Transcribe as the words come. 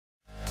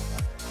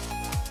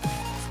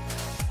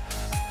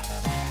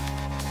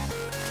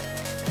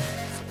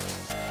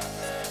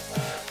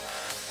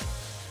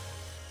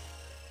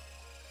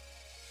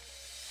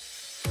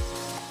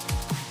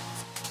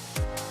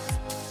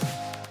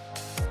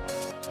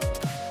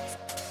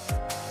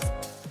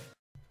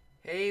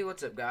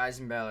what's up guys,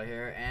 ZimBeller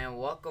here, and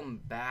welcome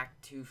back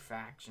to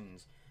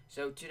Factions.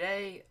 So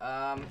today,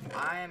 I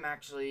am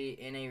actually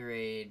in a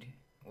raid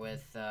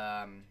with,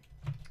 I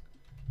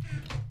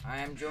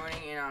am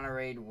joining in on a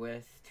raid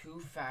with two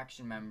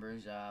faction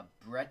members.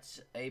 Brett's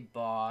a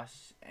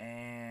boss,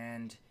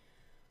 and,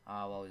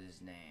 what was his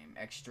name?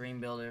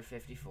 Extreme Builder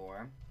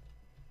 54.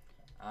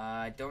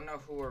 I don't know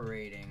who we're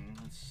raiding.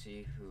 Let's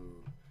see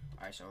who.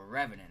 Alright, so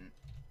Revenant,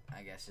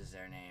 I guess is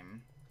their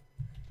name.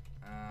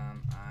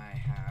 I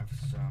have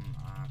some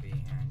obby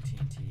and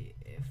TNT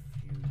if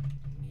you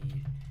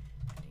need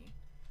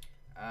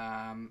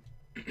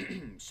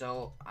any.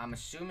 So I'm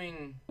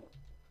assuming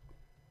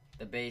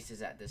the base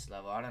is at this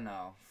level. I don't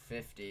know,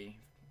 50.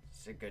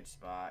 It's a good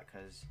spot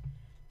because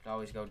it can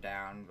always go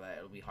down, but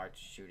it'll be hard to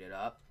shoot it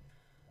up.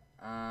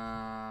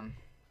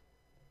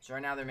 So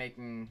right now they're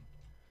making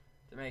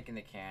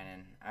the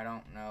cannon. I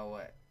don't know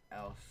what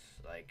else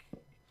like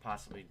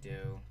possibly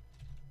do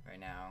right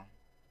now.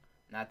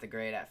 Not the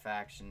great at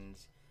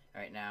factions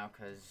right now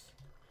because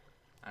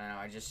I don't know,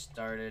 I just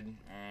started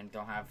and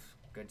don't have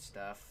good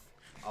stuff.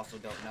 Also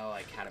don't know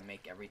like how to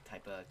make every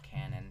type of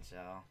cannon, so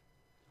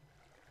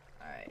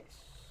alright,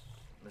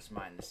 let's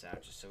mine this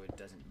out just so it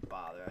doesn't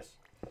bother us.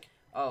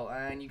 Oh,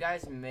 and you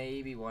guys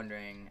may be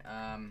wondering,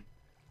 I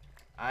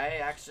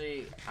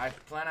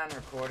plan on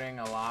recording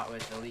a lot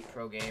with Elite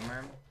Pro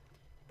Gamer,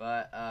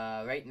 but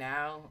right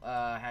now,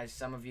 as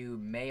some of you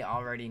may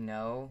already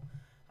know,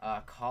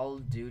 Call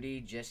of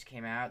Duty just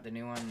came out, the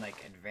new one,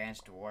 like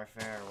Advanced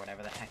Warfare or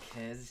whatever the heck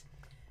it is,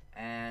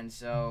 and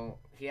so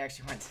he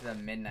actually went to the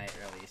midnight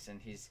release,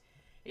 and he's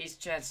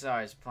chances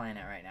are he's playing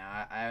it right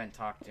now. I haven't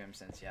talked to him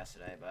since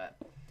yesterday, but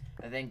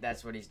I think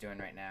that's what he's doing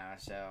right now.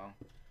 So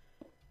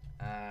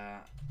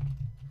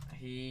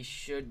he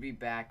should be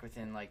back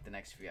within like the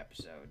next few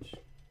episodes.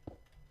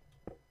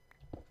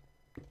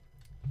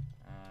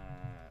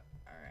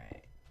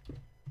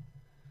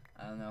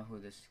 I don't know who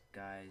this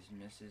guy is.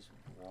 Mrs.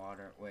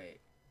 Water.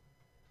 Wait.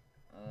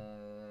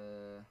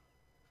 I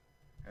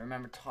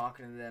remember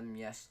talking to them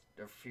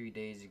a few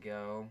days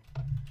ago.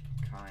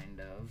 Kind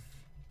of.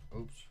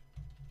 Oops.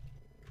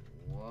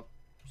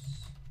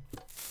 Whoops.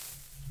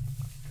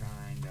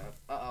 Kind of.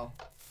 Uh-oh.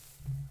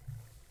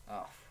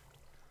 Oh.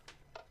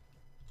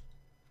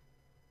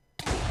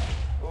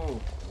 Ooh,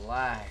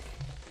 lag.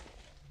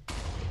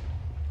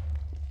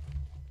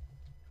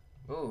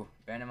 Ooh,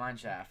 abandoned mine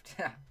shaft.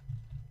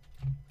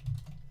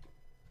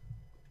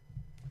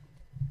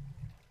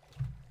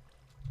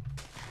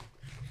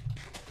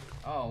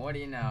 Oh, what do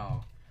you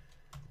know?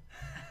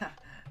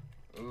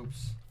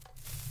 Oops.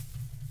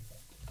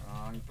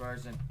 Wrong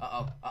person.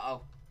 Uh-oh,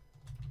 uh-oh.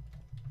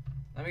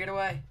 Let me get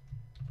away.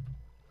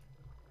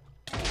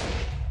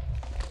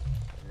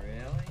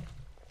 Really?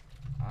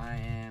 I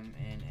am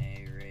in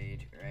a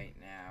raid right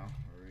now,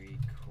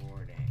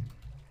 recording.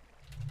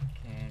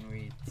 Can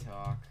we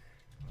talk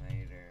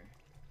later?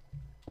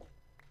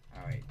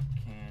 Alright,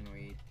 can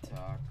we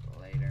talk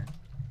later?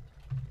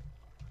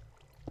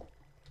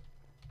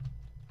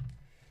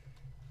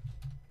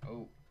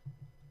 Oh,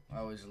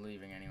 I was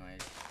leaving anyways.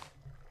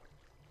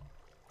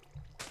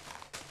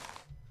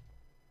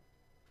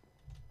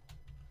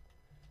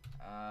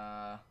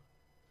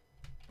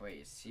 Wait,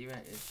 is she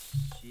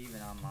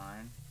even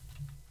online?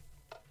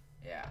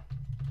 Yeah.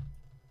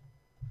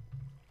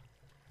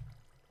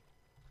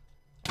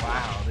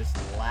 Wow, this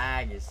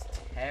lag is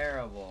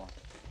terrible.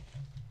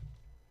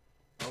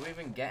 Are we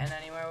even getting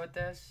anywhere with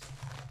this?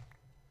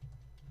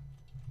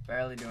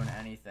 Barely doing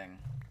anything.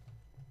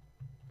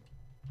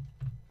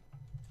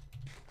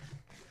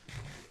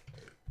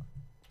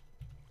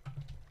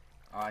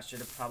 Oh, I should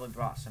have probably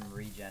brought some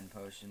regen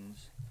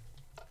potions.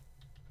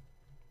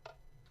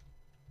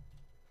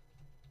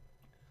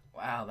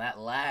 Wow, that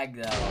lag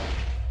though.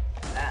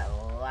 That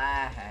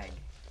lag.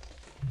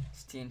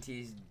 This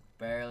TNT's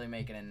barely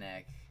making a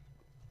nick.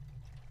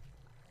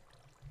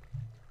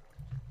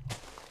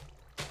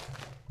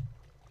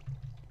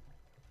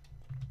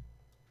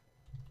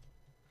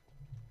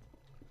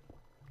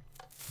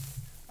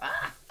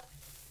 Ah!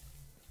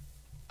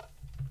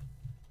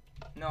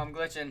 No, I'm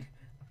glitching.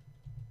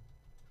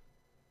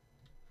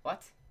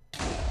 What?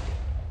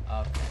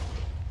 Okay.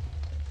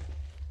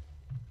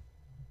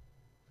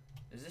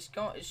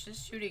 Is this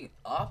shooting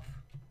up?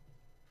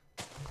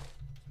 Is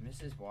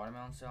Mrs.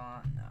 Watermelon still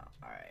on? No.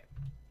 Alright.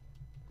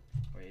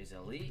 Wait, is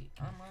Elite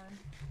online?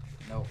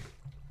 Nope.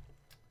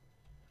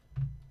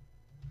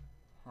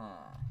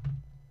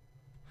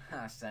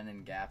 Huh.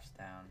 Sending gaps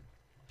down.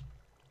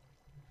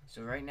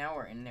 So right now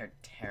we're in their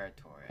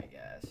territory, I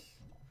guess.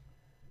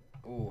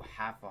 Ooh,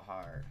 half a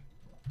heart.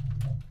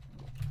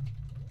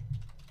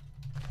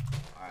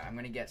 Alright, I'm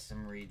gonna get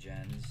some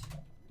regens.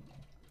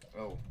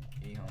 Oh,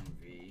 E-Home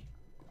V.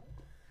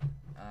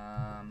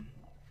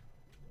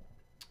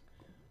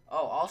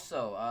 Oh,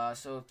 also,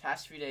 so the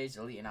past few days,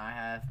 Elite and I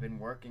have been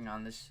working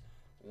on this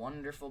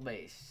wonderful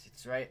base.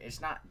 It's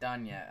not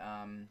done yet,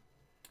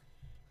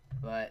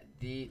 but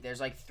there's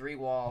like 3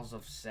 walls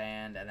of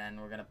sand, and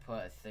then we're gonna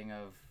put a thing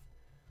of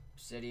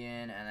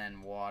obsidian and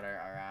then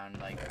water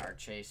around like our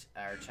chests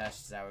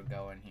that would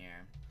go in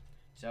here.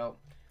 So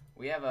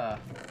we're gonna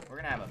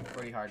have a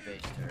pretty hard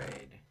base to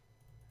raid.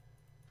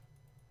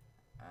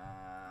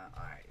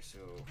 Alright, so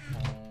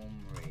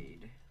home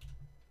raid.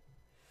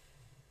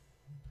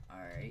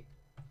 Alright.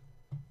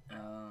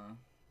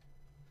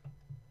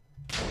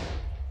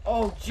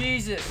 Oh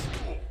Jesus!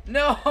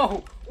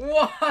 No!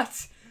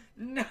 What?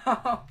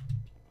 No!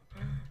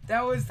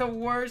 That was the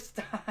worst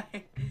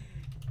time.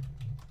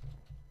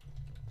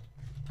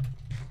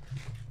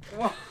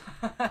 What?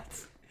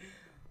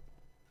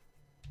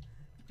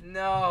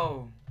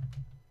 No.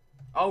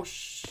 Oh,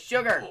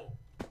 sugar.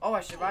 Oh,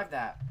 I survived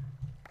that.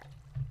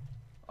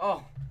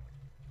 Oh.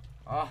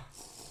 Oh.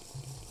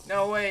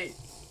 No, wait.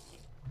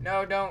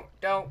 No, don't.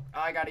 Oh,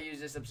 I gotta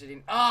use this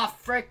obsidian. Ah,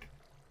 frick.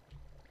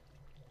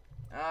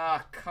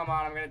 Ah, come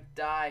on. I'm gonna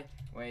die.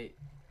 Wait.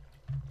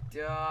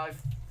 Duh,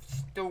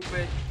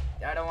 stupid.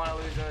 I don't want to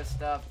lose those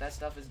stuff. That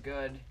stuff is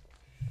good.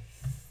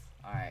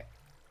 Alright.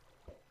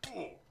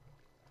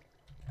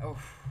 Oh.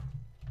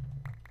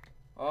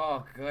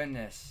 Oh,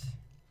 goodness.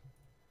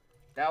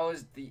 That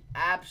was the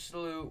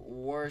absolute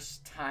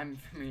worst time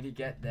for me to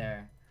get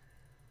there.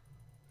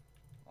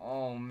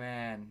 Oh,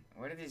 man.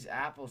 Where did these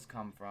apples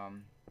come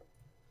from?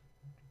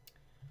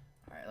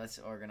 Alright, let's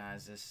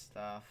organize this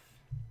stuff.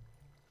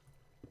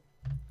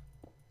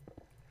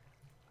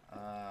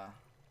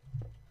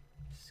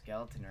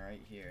 Skeleton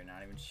right here,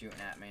 not even shooting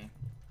at me.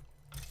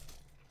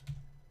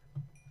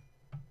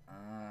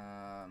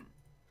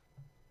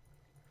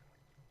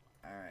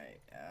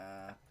 Alright,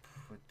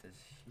 put this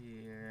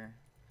here.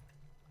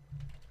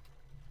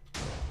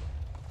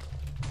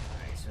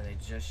 Alright, so they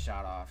just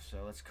shot off,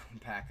 so let's go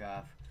back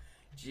up.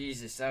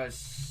 Jesus, that was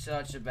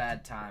such a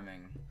bad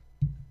timing.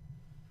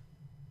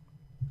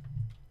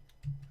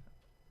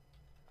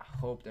 I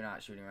hope they're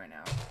not shooting right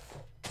now.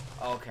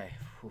 Okay.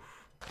 Whew.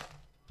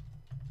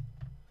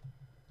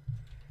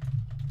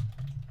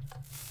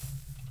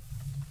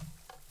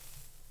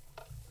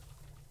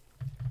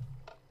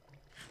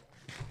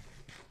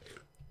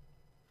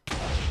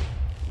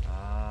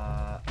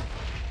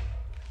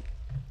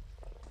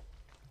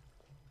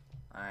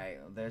 Alright,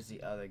 well, there's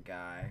the other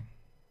guy.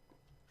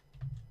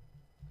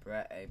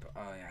 Brett A.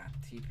 Oh, yeah.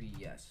 TP,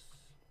 yes.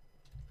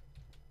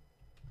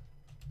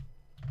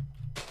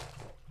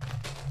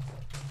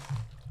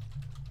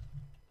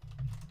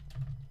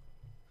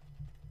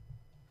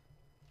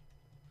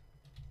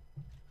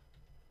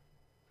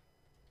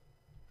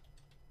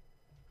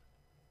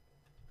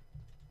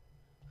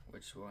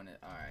 Which one?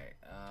 Alright,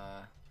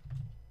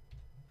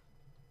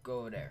 go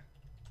over there.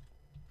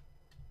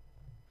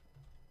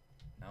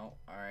 No,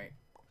 alright.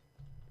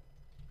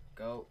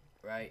 Go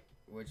right.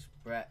 Which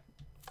Brett?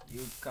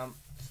 You come.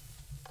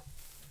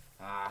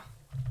 Ah,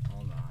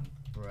 hold on,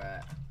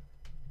 Brett.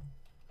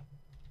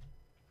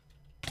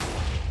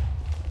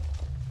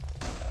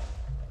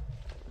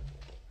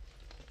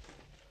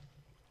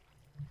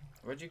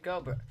 Where'd you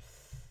go, Brett?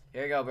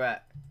 Here you go,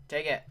 Brett.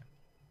 Take it.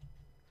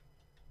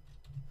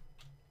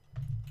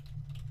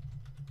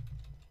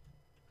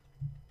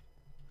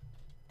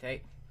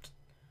 Take.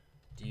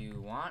 Do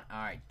you want?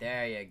 Alright,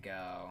 there you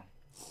go.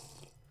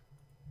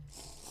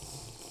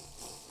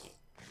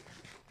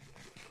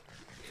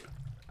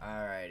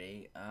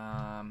 Alrighty,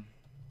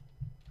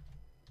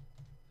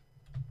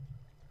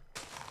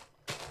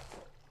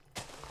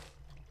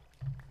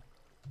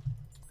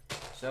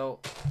 so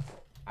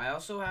I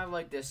also have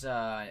like this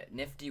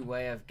nifty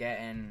way of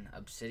getting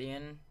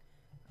obsidian.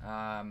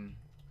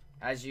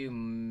 As you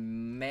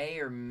may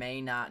or may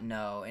not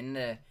know,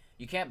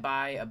 you can't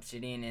buy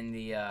obsidian in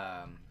the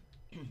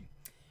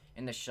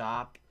in the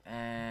shop,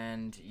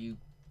 and you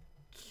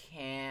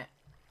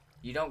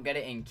don't get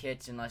it in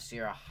kits unless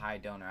you're a high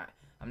donor.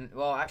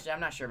 Well, actually, I'm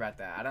not sure about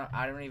that.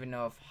 I don't even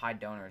know if high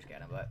donors get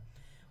them, but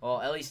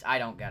well, at least I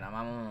don't get them.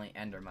 I'm only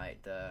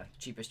Endermite, the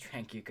cheapest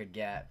rank you could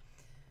get.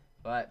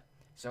 But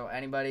so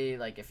anybody,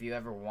 like, if you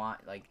ever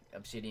want like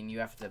obsidian, you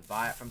have to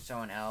buy it from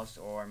someone else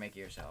or make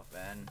it yourself.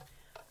 And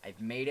I've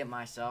made it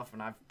myself,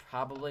 and I've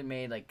probably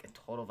made like a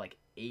total of like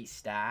 8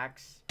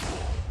 stacks.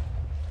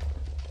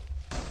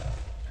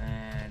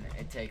 And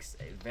it takes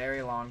a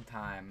very long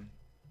time.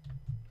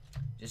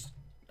 Just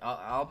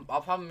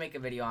I'll probably make a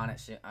video on it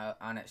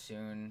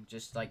soon,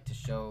 just like to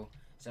show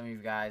some of you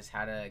guys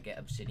how to get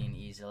obsidian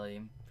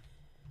easily.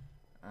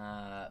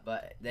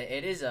 But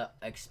it is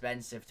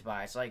expensive to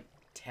buy. It's like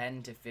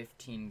 10 to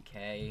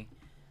 15K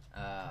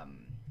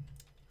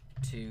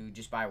to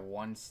just buy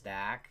 1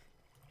 stack.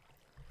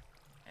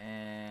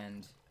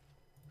 And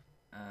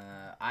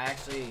I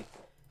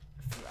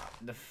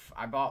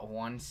bought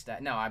 1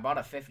 stack. No, I bought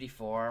a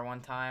 54 one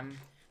time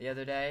the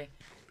other day,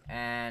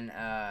 and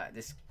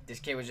this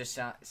kid was just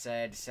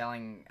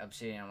selling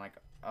obsidian. I'm like,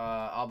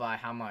 I'll buy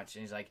how much?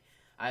 And he's like,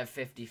 I have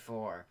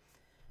 54.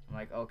 I'm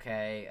like,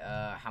 okay,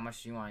 how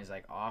much do you want? He's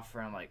like,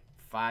 offer. I'm like,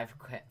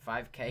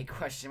 5K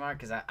question mark,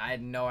 because I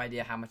had no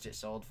idea how much it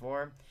sold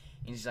for.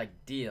 And he's like,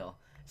 deal.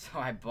 So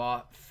I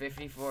bought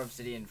 54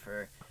 obsidian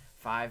for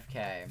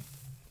 5K.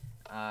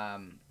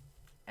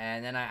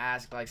 And then I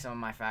asked like some of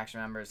my faction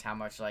members how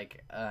much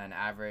like an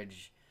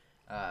average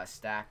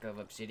stack of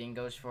obsidian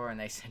goes for, and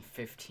they said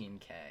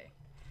 15k.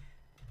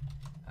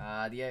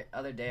 The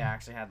other day I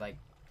actually had like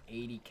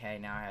 80k.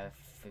 Now I have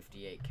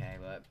 58k,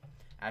 but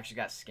I actually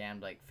got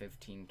scammed like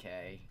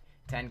 15k,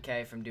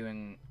 10k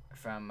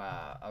from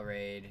a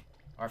raid,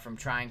 or from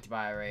trying to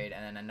buy a raid,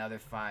 and then another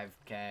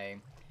 5k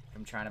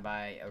from trying to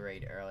buy a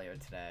raid earlier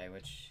today,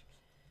 which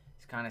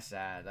is kind of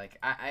sad. Like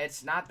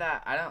it's not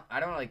that I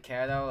don't really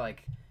care though.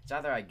 Like it's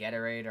either I get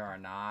a raid or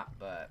not,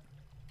 but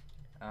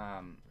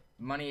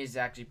money is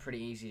actually pretty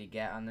easy to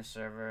get on the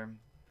server.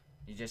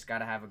 You just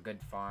gotta have a good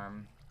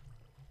farm.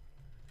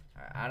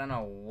 I don't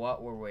know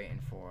what we're waiting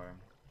for.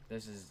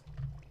 This is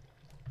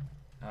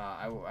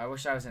I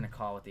wish I was in a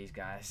call with these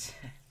guys.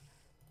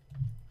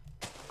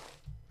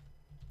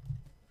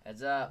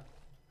 Heads up.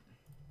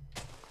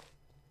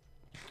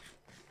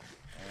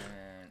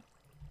 And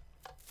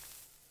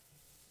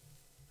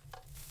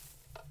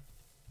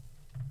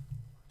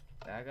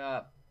back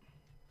up.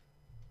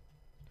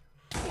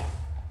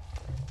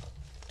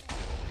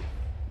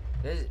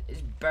 This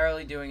is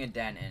barely doing a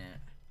dent in it.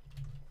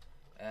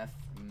 F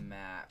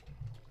map.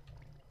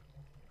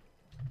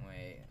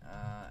 Wait,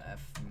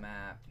 F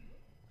map.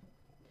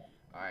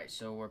 Alright,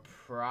 so we're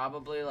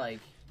probably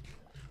like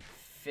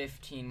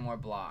 15 more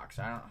blocks.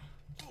 I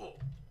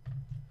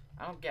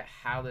don't get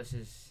how this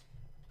is.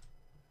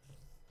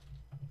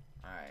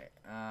 Alright,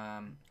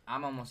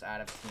 I'm almost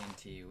out of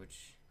TNT,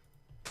 which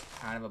is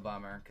kind of a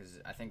bummer, because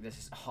I think this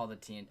is all the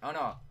TNT. Oh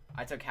no,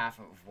 I took half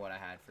of what I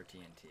had for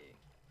TNT.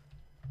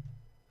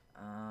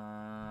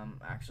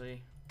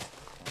 Actually,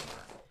 hold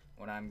on.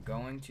 What I'm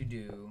going to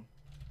do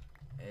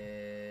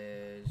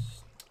is,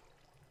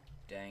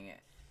 dang it,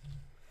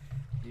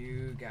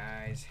 you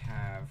guys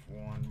have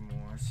one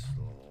more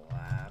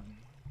slab.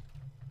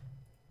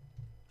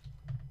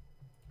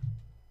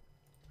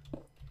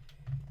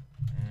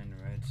 And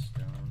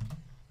redstone.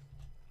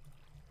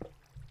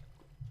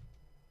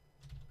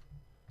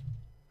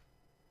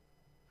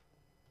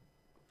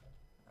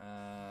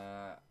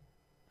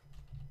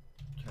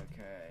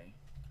 Okay.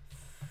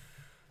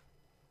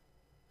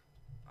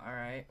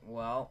 Alright,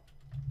 well,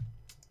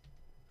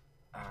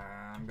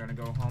 I'm gonna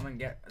go home and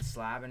get a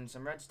slab and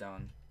some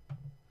redstone.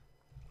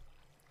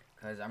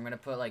 Because I'm gonna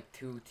put like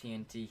 2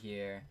 TNT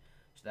here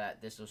so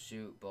that this will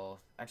shoot both.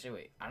 Actually,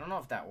 wait, I don't know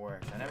if that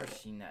works. I've never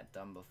seen that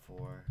done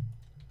before.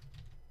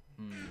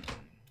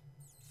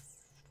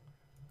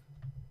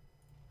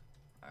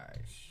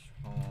 Alright,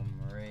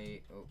 home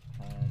raid. Oh,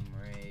 home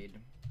raid.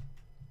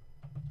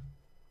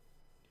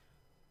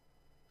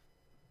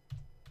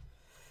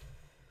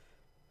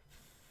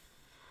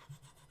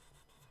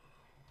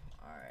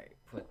 Alright,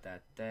 put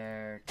that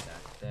there,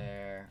 that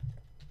there.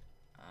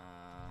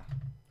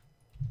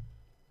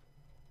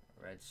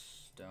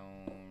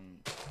 Redstone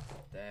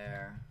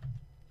there.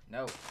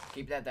 No,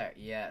 keep that there.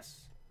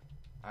 Yes.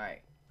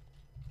 Alright.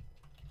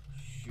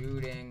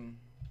 Shooting.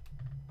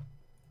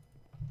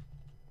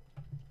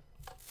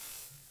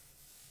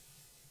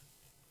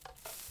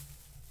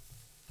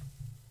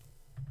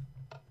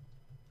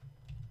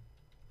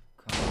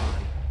 Come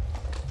on.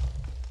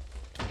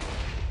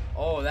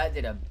 Oh, that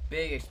did a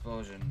big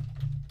explosion.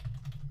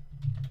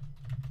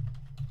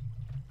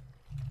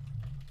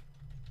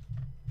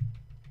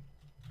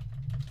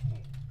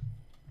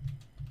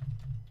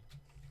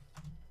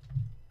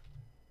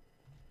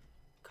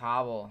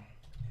 Cobble.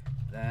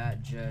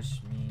 That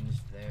just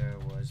means there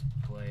was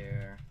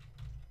player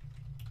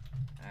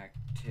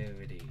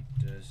activity.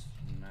 Does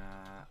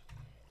not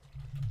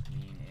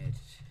mean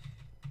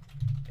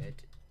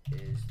it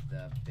is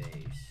the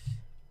base.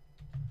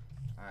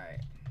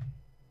 Alright.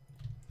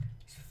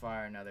 Let's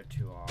fire another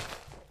 2 off.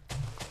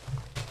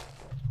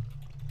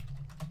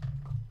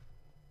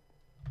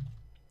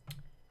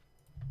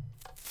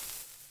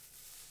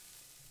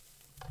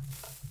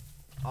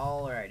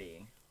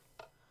 Alrighty.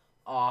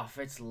 Oh, if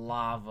it's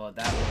lava,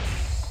 that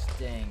would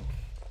stink.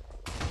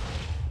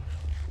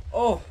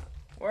 Oh,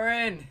 we're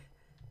in.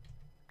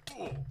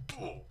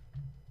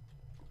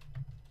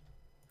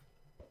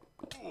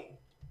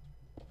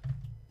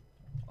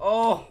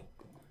 Oh,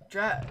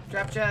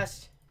 drop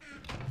chest.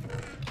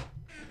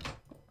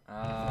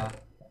 There's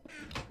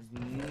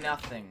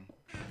nothing.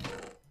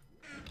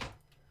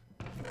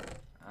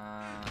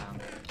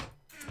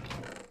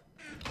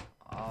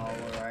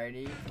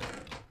 Alrighty.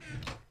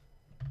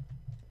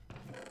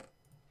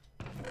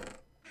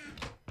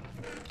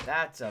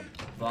 That's a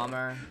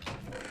bummer.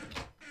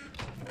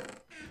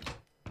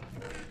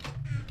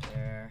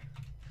 There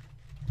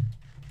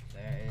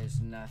is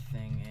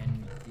nothing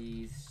in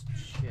these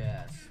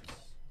chests.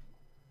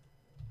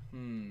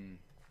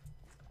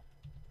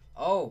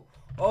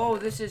 Oh,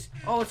 this is,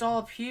 oh, it's all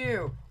up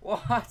here.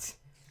 What?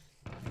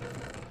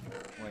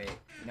 Wait,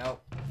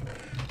 nope.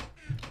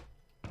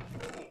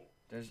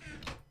 This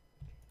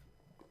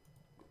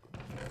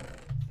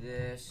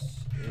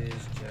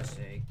is just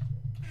a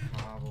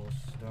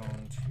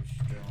cobblestone to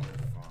stone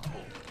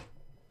farm.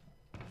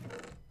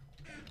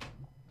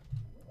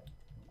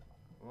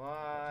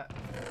 What?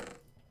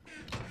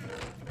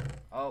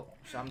 Oh,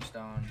 some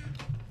stone.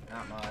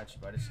 Not much,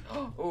 but it's...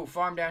 Oh,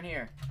 farm down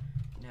here.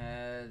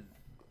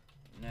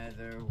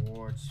 Nether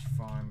warts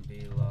farm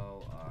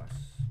below us.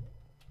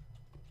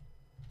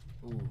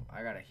 Ooh,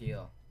 I gotta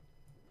heal.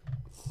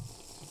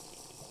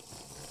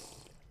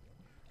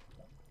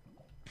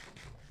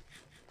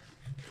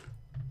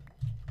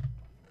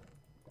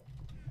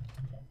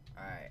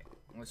 Alright,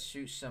 let's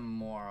shoot some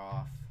more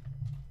off.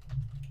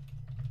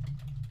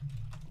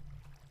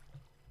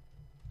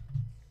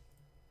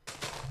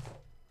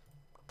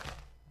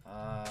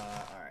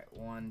 Alright,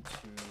 1,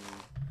 2.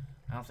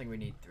 I don't think we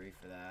need 3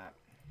 for that.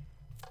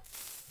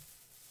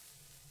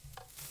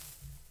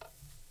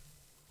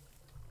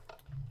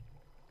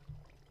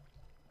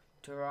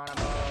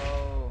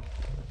 Geronimo!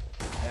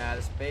 Yeah,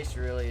 this base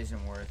really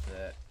isn't worth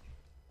it.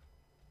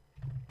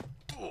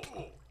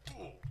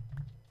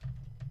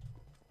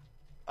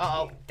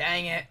 Uh-oh,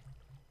 dang it!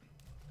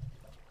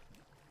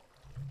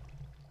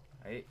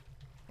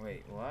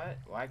 Wait, what?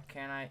 Why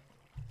can't I?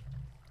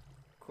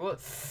 Cool.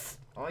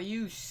 Are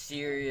you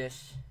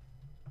serious?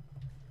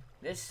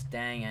 This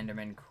dang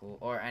Enderman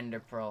Ender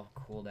Pearl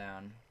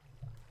cooldown.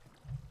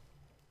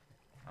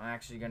 I'm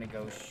actually gonna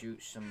go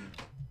shoot some.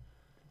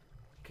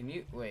 Can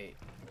you wait?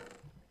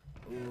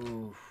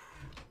 Ooh.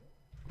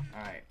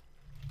 Alright.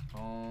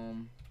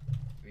 Home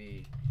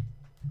V.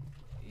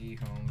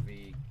 Home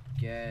V.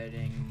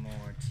 Getting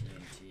more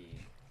TNT.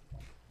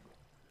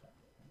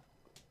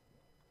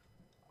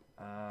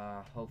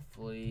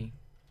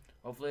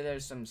 Hopefully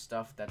there's some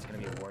stuff that's gonna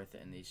be worth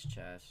it in these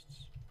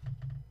chests.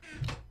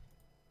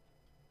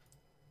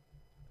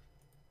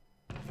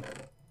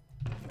 Alright,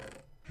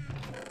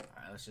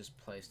 let's just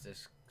place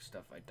this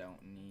stuff I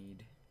don't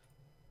need.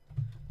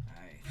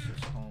 Alright, it's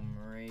just home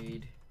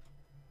raid.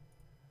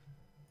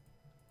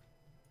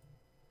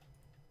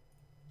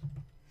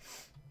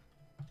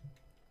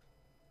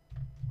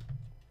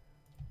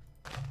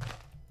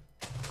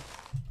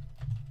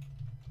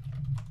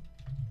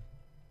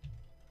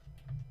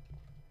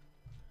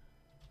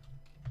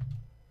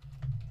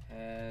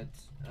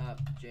 Heads up,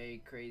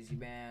 J Crazy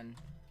Man.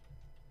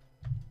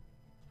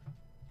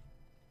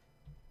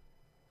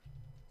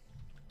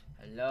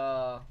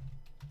 Hello.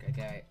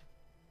 Okay.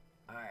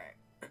 Alright.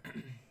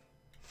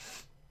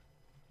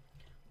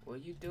 What are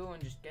you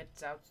doing? Just get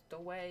out the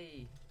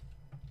way.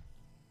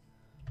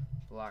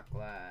 Block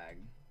lag.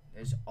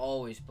 There's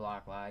always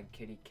block lag.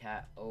 Kitty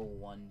Cat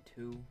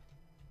 012.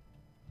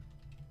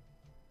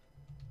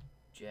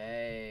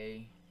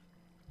 J.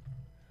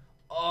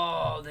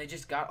 Oh, they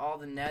just got all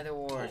the nether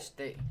warts.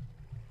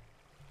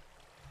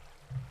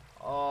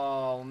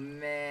 Oh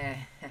man.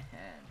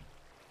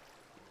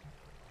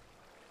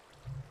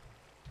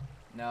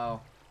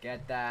 No,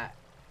 get that.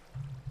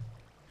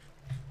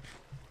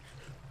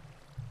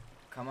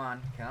 Come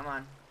on, come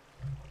on.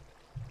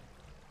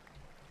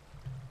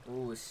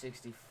 Ooh,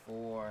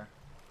 64.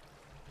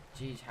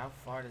 Jeez, how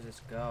far does this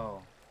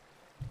go?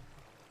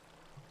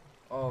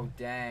 Oh,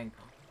 dang.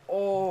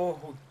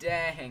 Oh,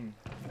 dang.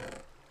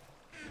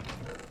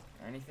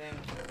 Anything?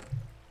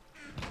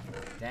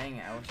 Dang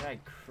it, I wish I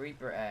had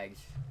creeper eggs.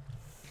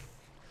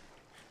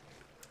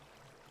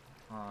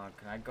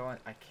 Can I go in?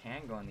 I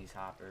can go in these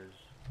hoppers.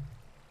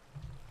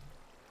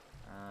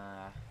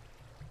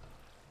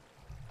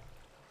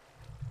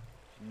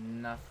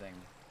 Nothing.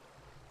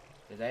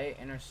 Did they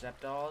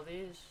intercept all of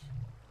these?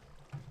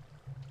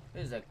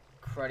 This is a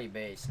cruddy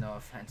base, no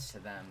offense to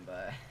them,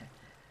 but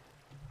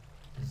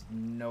there's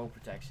no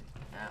protection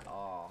at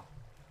all.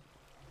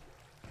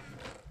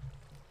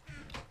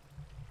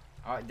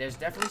 Alright, there's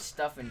definitely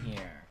stuff in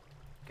here,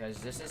 because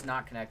this is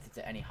not connected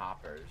to any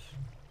hoppers.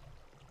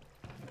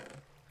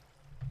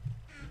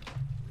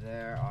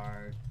 There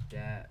are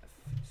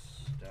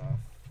stuff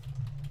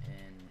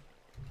in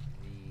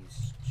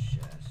these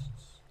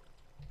chests.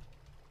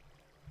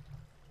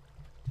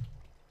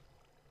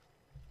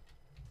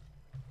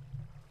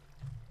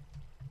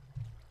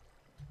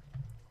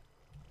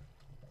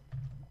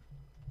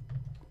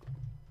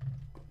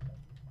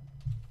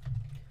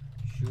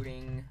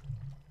 Shooting.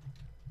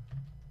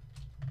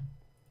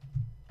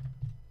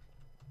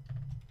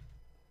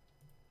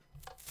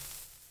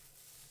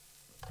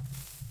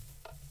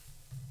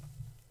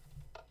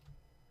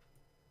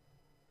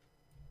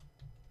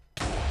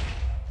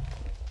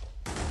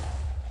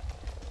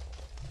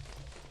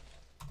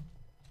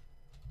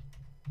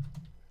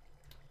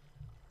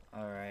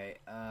 Alright,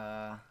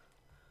 I'm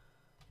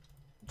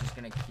just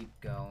gonna keep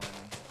going.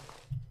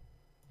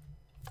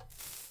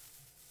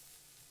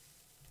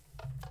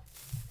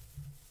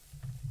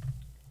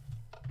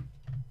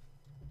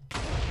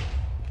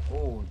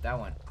 Oh, that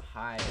went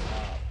high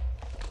up.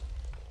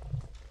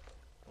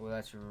 Oh,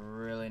 that's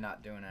really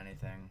not doing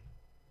anything.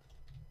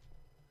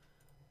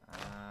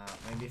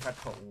 Maybe if I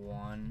put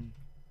 1.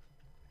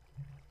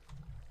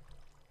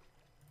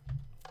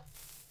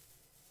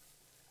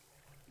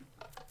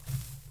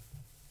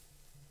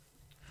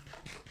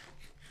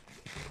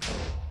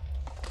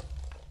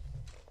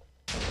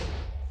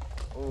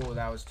 Oh,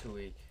 that was too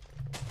weak.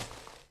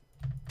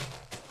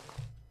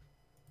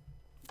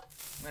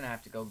 I'm gonna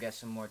have to go get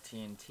some more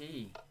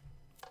TNT.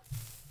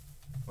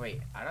 Wait,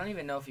 I don't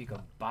even know if you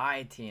could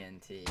buy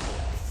TNT.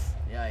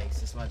 Yikes,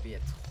 this might be a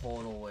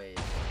total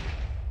waste.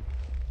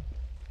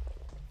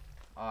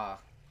 Ah,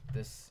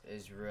 this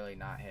is really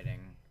not hitting.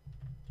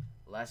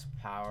 Less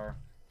power.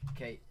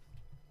 Okay.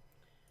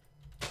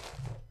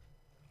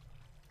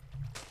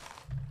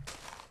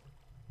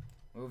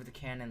 Move the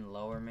cannon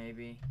lower,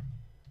 maybe.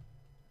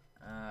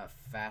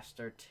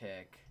 Faster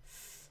tick.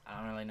 I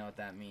don't really know what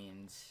that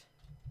means.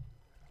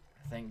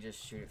 I think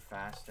just shoot it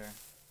faster.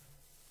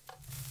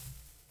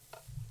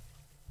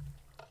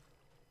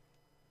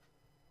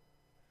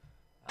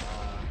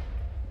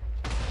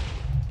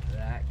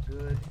 That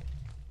good.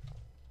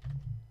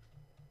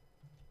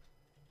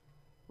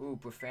 Ooh,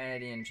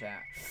 profanity in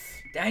chat.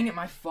 Dang it,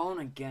 my phone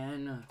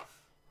again.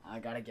 I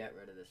gotta get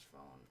rid of this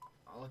phone.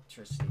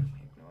 Electricity,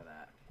 ignore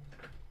that.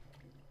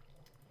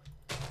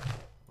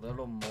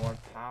 Little more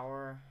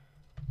power.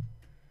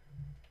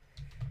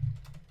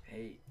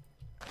 Hey,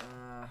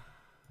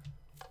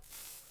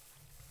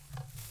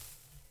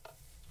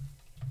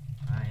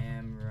 I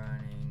am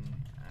running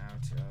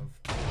out of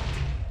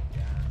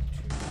down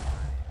to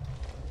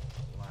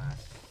my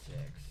last 6.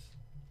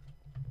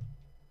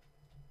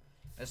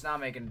 It's not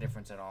making a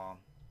difference at all.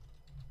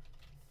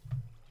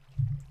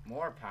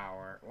 More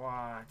power?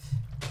 What?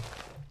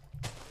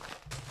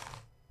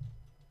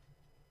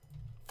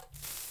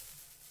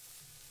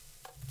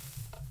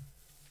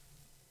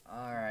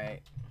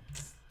 Alright.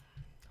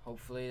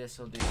 Hopefully this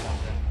will do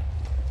something.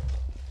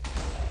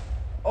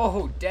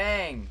 Oh,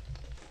 dang!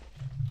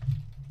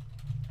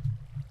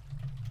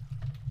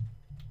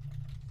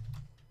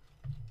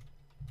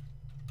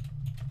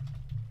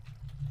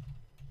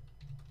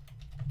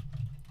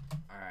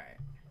 Alright.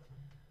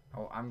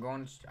 Oh, I'm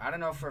going... I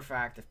don't know for a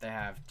fact if they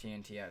have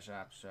TNT at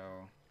shop, so...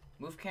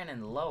 Move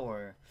cannon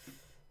lower.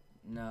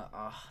 No,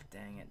 oh,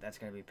 dang it. That's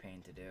gonna be a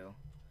pain to do.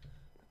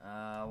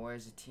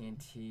 Where's the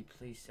TNT?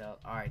 Please sell.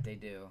 Alright, they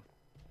do.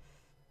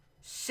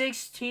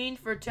 16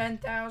 for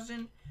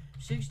 10,000?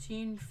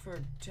 16 for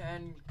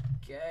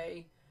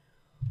 10K?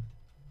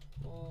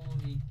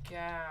 Holy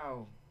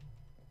cow.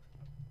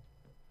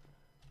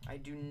 I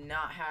do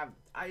not have...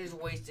 I just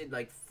wasted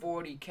like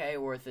 40K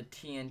worth of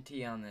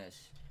TNT on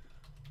this.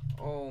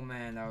 Oh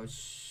man, that was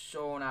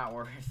so not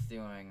worth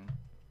doing.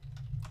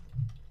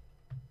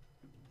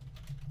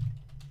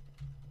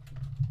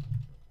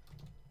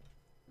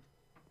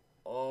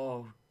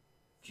 Oh,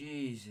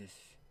 Jesus.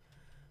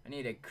 I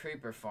need a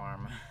creeper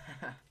farm.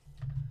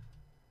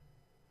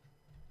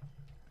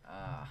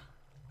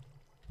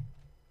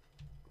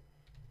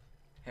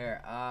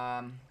 Here,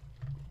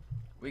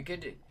 we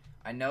could,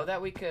 I know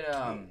that we could,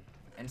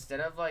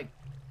 instead of like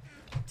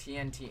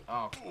TNT,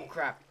 oh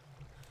crap.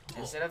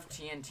 Instead of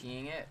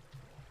TNTing it,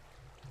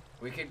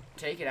 we could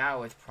take it out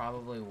with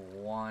probably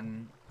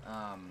one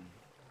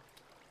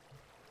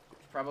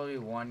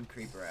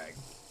creeper egg.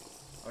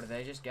 Oh, did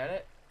they just get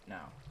it? No.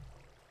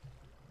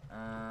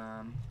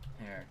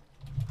 Here.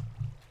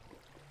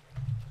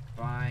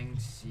 Buying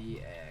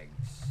sea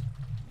eggs.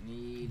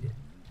 Need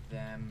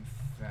them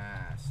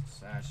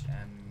fast.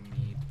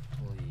 /me,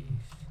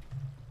 please.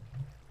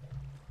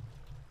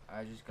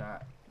 I just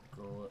got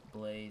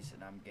blaze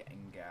and I'm getting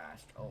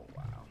gassed. Oh,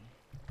 wow.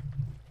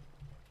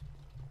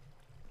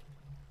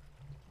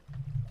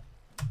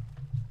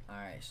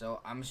 Alright,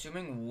 so I'm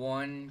assuming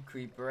one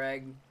creeper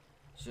egg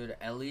should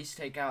at least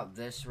take out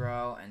this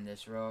row and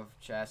this row of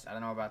chests. I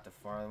don't know about the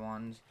far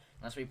ones.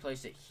 Unless we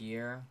place it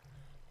here,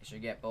 it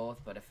should get both.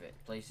 But if it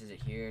places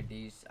it here,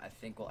 these I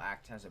think will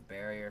act as a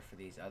barrier for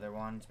these other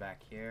ones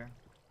back here.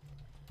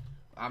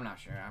 I'm not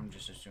sure. I'm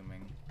just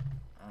assuming.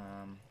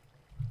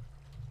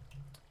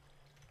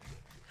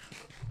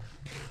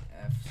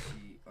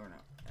 FC or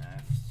no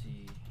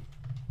FC.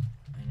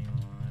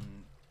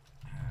 Anyone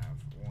have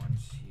one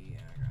sea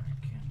egg I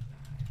can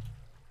buy?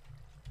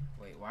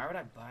 Wait, why would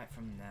I buy it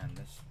from them?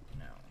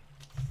 No.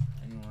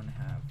 Anyone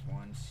have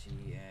one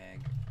sea egg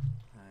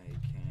I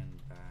can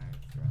buy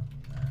from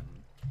them?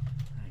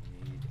 I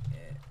need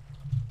it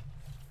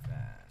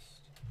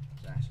fast.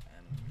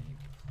 /me,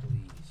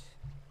 please.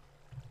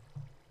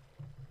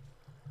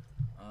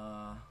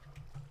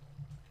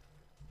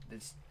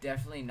 That's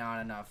definitely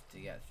not enough to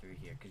get through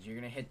here, because you're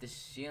gonna hit the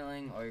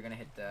ceiling or you're gonna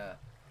hit the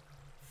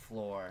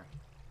floor.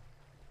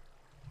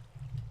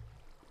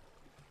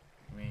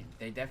 I mean,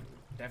 they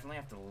definitely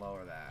have to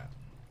lower that.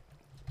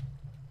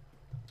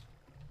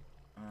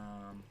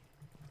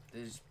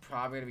 There's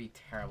probably gonna be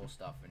terrible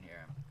stuff in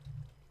here.